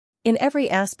In every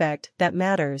aspect that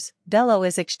matters, Velo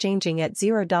is exchanging at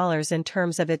 $0 in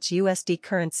terms of its USD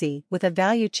currency with a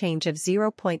value change of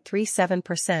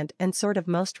 0.37% and sort of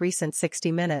most recent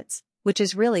 60 minutes, which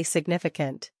is really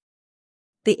significant.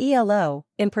 The ELO,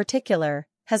 in particular,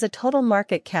 has a total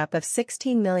market cap of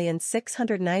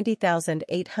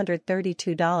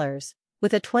 $16,690,832,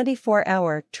 with a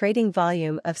 24-hour trading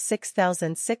volume of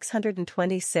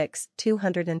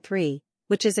 6,626,203,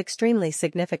 which is extremely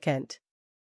significant.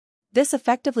 This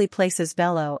effectively places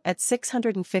Velo at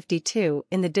 652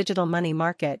 in the digital money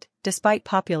market, despite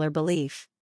popular belief.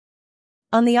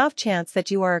 On the off chance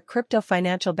that you are a crypto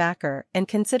financial backer and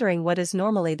considering what is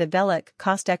normally the Velo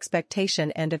cost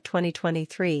expectation end of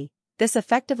 2023, this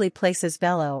effectively places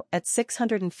Velo at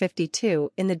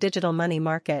 652 in the digital money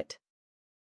market.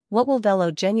 What will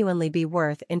Velo genuinely be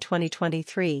worth in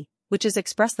 2023, which is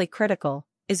expressly critical,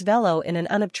 is Velo in an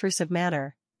unobtrusive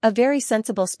manner a very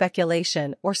sensible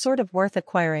speculation or sort of worth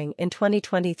acquiring in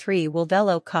 2023? Will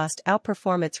Velo cost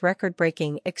outperform its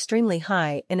record-breaking extremely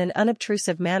high in an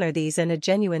unobtrusive manner? These in a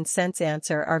genuine sense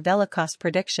answer are Velo cost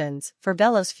predictions for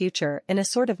Velo's future in a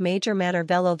sort of major manner.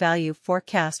 Velo value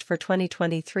forecast for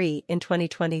 2023. In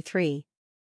 2023,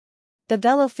 the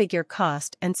Velo figure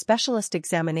cost and specialist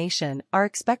examination are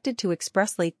expected to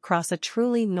expressly cross a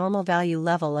truly normal value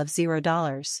level of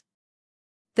 $0.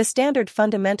 The standard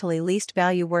fundamentally least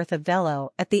value worth of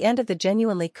Velo at the end of the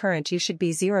genuinely current you should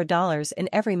be $0 in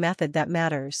every method that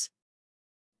matters.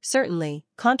 Certainly,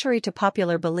 contrary to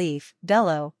popular belief,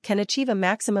 Velo can achieve a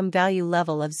maximum value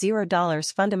level of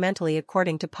 $0 fundamentally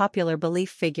according to popular belief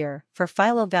figure. For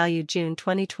Philo value June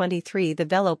 2023, the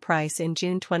Velo price in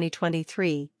June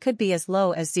 2023 could be as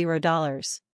low as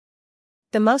 $0.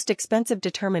 The most expensive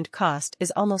determined cost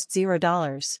is almost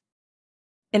 $0.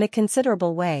 In a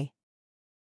considerable way.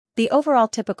 The overall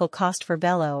typical cost for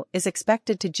Velo is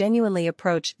expected to genuinely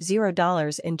approach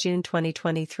 $0 in June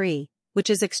 2023, which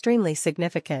is extremely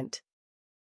significant.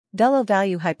 Velo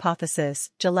value hypothesis,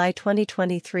 July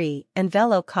 2023, and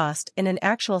Velo cost in an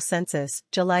actual census,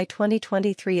 July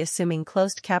 2023. Assuming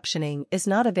closed captioning is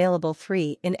not available.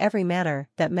 3. In every manner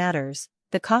that matters,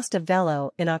 the cost of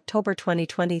Velo in October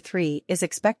 2023 is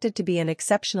expected to be an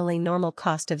exceptionally normal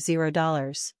cost of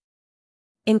 $0.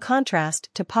 In contrast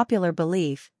to popular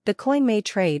belief, the coin may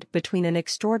trade between an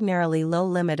extraordinarily low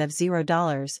limit of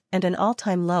 $0 and an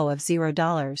all-time low of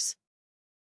 $0.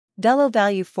 Velo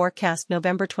value forecast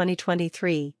November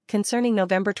 2023. Concerning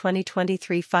November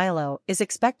 2023, Philo is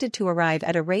expected to arrive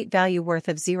at a rate value worth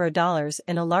of $0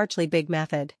 in a largely big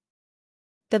method.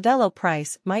 The Velo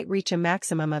price might reach a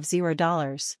maximum of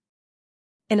 $0.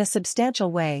 In a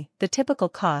substantial way, the typical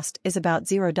cost is about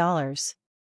 $0.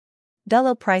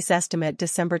 Velo price estimate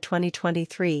December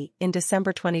 2023. In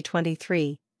December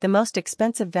 2023, the most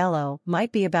expensive Velo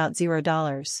might be about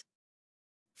 $0.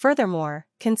 Furthermore,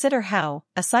 consider how,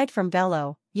 aside from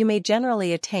Velo, you may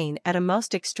generally attain at a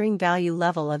most extreme value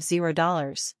level of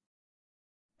 $0.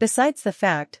 Besides the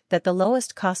fact that the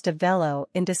lowest cost of Velo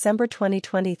in December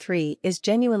 2023 is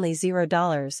genuinely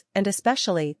 $0, and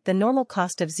especially the normal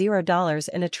cost of $0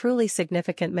 in a truly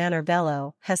significant manner,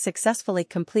 Velo has successfully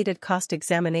completed cost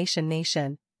examination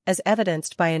nation, as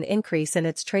evidenced by an increase in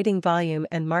its trading volume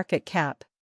and market cap.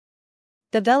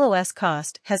 The Velo's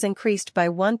cost has increased by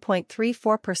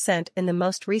 1.34% in the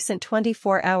most recent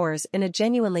 24 hours in a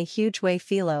genuinely huge way.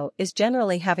 Philo is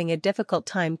generally having a difficult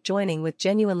time joining with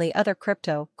genuinely other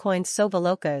crypto coins, so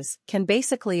Velocas can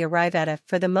basically arrive at a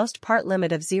for the most part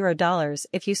limit of $0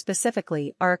 if you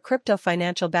specifically are a crypto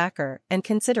financial backer and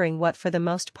considering what for the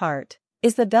most part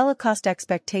is the Velo cost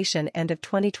expectation end of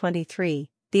 2023,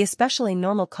 the especially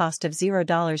normal cost of $0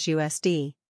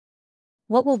 USD.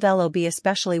 What will Velo be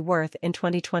especially worth in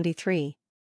 2023?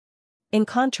 In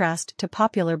contrast to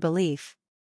popular belief,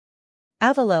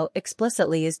 Velo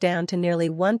explicitly is down to nearly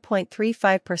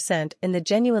 1.35% in the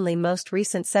genuinely most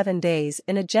recent 7 days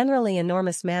in a generally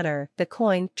enormous manner. The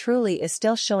coin truly is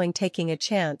still showing taking a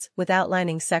chance with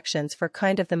outlining sections for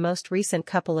kind of the most recent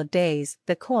couple of days.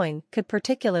 The coin could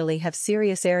particularly have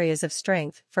serious areas of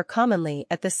strength for commonly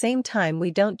at the same time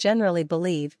we don't generally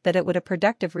believe that it would a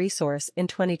productive resource in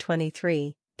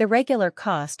 2023. The regular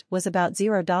cost was about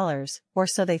 $0, or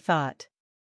so they thought.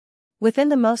 Within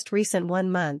the most recent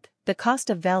 1 month, the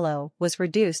cost of Velo was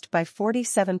reduced by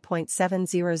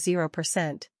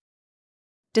 47.700%,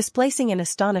 displacing an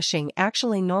astonishing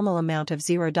actually normal amount of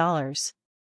 $0.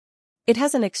 It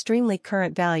has an extremely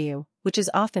current value, which is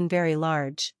often very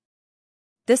large.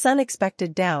 This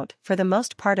unexpected doubt for the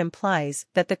most part implies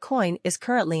that the coin is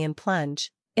currently in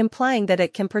plunge, implying that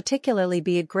it can particularly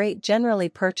be a great generally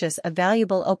purchase a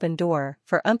valuable open door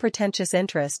for unpretentious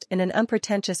interest in an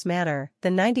unpretentious manner. The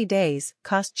 90 days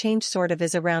cost change sort of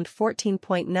is around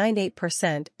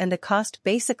 14.98% and the cost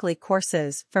basically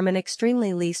courses from an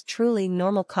extremely least truly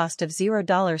normal cost of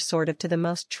 $0 sort of to the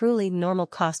most truly normal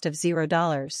cost of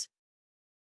 $0.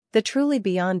 The truly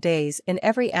beyond days in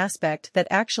every aspect that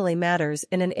actually matters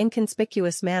in an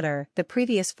inconspicuous manner. The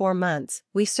previous 4 months,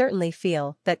 we certainly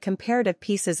feel that comparative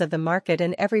pieces of the market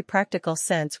in every practical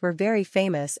sense were very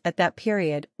famous at that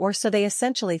period, or so they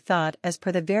essentially thought as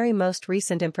per the very most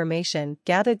recent information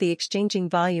gathered. The exchanging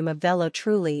volume of Velo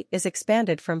truly is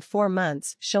expanded from 4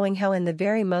 months, showing how in the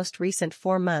very most recent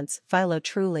 4 months Velo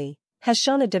truly has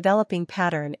shown a developing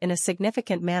pattern in a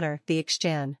significant manner. The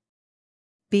exchange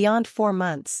beyond 4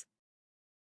 months,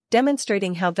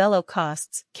 demonstrating how Velo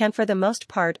costs can for the most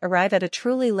part arrive at a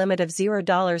truly limit of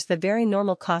 $0, the very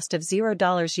normal cost of $0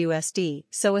 USD.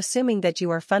 So assuming that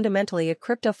you are fundamentally a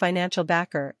crypto financial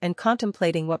backer and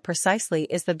contemplating what precisely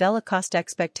is the Velo cost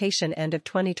expectation end of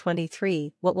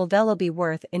 2023, what will Velo be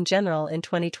worth in general in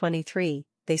 2023,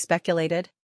 they speculated.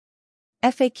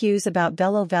 FAQs about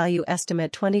Velo value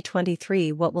estimate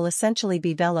 2023. What will essentially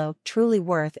be Velo truly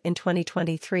worth in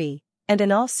 2023? And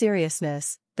in all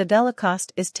seriousness, the Velo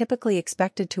cost is typically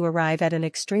expected to arrive at an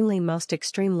extremely most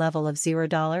extreme level of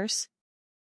 $0.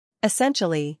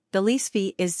 Essentially, the lease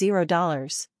fee is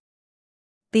 $0.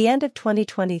 The end of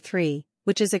 2023,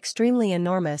 which is extremely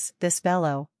enormous. This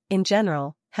Velo, in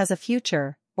general, has a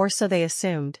future, or so they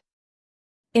assumed.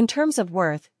 In terms of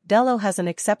worth, Velo has an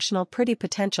exceptional pretty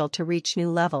potential to reach new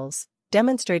levels,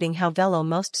 demonstrating how Velo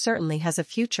most certainly has a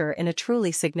future in a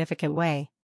truly significant way.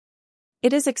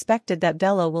 It is expected that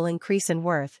Velo will increase in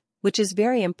worth, which is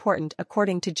very important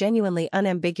according to genuinely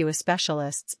unambiguous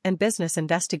specialists and business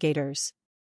investigators.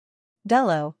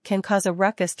 Velo can cause a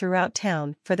ruckus throughout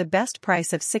town for the best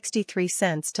price of 63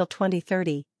 cents till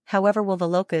 2030, however will the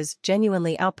Locas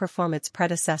genuinely outperform its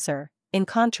predecessor, in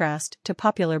contrast to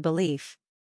popular belief.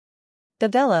 The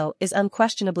Velo is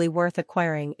unquestionably worth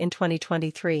acquiring in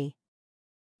 2023.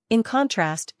 In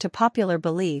contrast to popular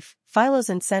belief, Velo's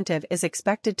incentive is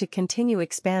expected to continue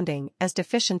expanding as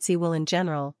deficiency will in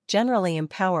generally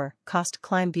empower cost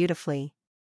climb beautifully.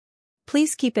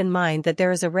 Please keep in mind that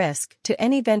there is a risk to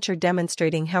any venture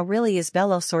demonstrating how really is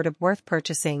Velo sort of worth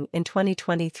purchasing in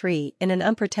 2023 in an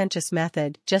unpretentious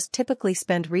method. Just typically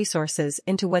spend resources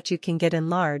into what you can get in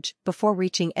large before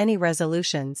reaching any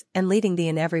resolutions and leading the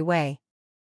in every way.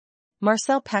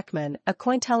 Marcel Peckman, a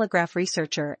Cointelegraph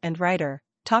researcher and writer,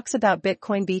 talks about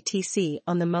Bitcoin BTC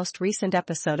on the most recent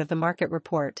episode of the Market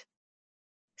Report.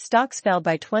 Stocks fell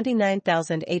by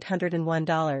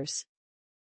 $29,801.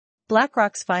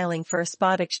 BlackRock's filing for a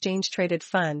spot exchange-traded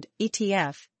fund,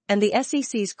 ETF, and the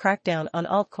SEC's crackdown on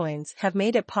altcoins have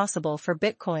made it possible for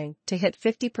Bitcoin to hit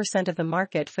 50% of the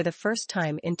market for the first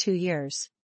time in 2 years.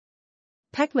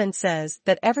 Peckman says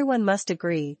that everyone must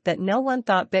agree that no one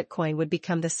thought Bitcoin would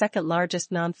become the second largest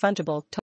non-fungible